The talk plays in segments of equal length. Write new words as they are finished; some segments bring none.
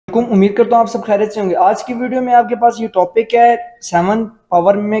उम्मीद करता हूँ आप सब खैरियत से होंगे। आज की वीडियो में आपके पास ये टॉपिक है 7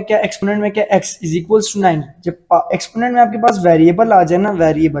 पावर में क्या, एक्सपोनेंट में क्या, x इज इक्वल्स टू 9। जब एक्सपोनेंट में आपके पास वेरिएबल आ जाए ना,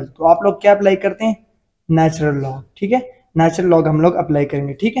 वेरिएबल, तो आप लोग क्या अप्लाई करते हैं? Natural log. ठीक है, नेचुरल लॉग हम लोग अप्लाई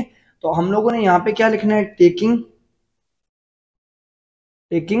करेंगे। ठीक है, तो हम लोगों ने यहाँ पे क्या लिखना है?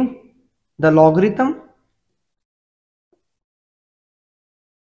 टेकिंग द लॉगरिथम,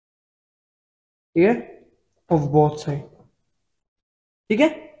 ठीक है, ऑफ बोथ साइड। ठीक है,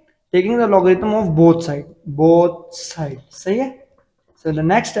 taking the logarithm of both side, सही है। So the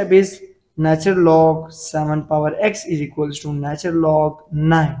next step is natural log 7 power x is equals to natural log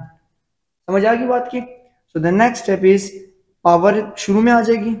 9। समझ आ गई बात की? So the next step is power शुरू में आ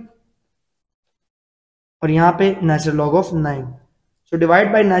जाएगी और यहाँ पे natural log of 9। So divide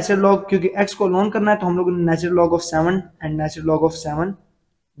by natural log, क्योंकि x को लॉन करना है तो हम लोगों ने natural log of 7 and natural log of 7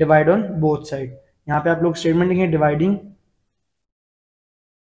 divide on both side। यहाँ पे आप लोग स्टेटमेंट लिखेंगे dividing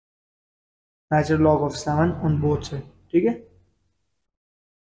natural log of 7 on both side। ठीक है,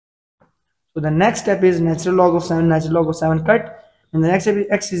 so the next step is natural log of 7, natural log of 7 cut, and the next step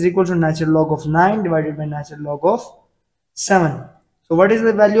is x is equal to natural log of 9 divided by natural log of 7। So what is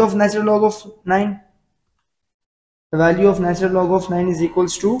the value of natural log of 9? The value of natural log of 9 is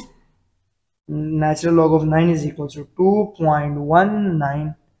equals to, natural log of 9 is equals to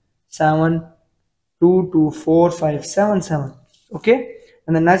 2.197224577। okay,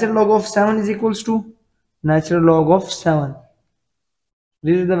 and the natural log of 7 is equals to natural log of 7.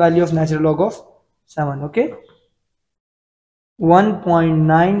 This is the value of natural log of 7, okay,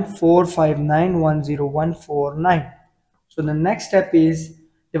 1.945910149। so the next step is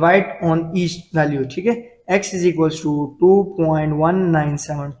divide on each value। ठीक है, x is equals to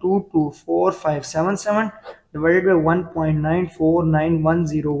 2.197224577 divided by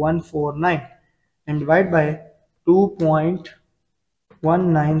 1.949100149 and divide by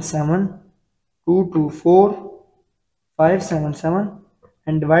 2.197224577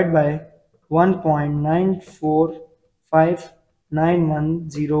 and divide by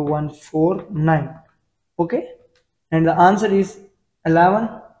 1.945910149। okay, and the answer is 11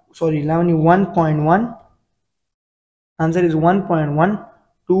 is 1.1, answer is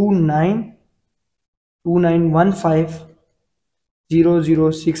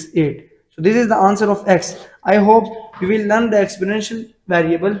 1.12929150068। so this is the answer of x. I hope you will learn the exponential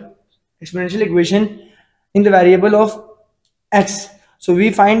equation in the variable of x. So we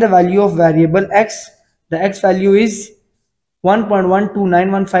find the value of variable x. The x value is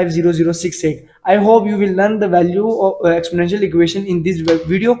 1.129150068। I hope you will learn the value of exponential equation in this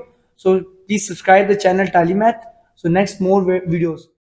video. So please subscribe the channel telemath, so next more videos.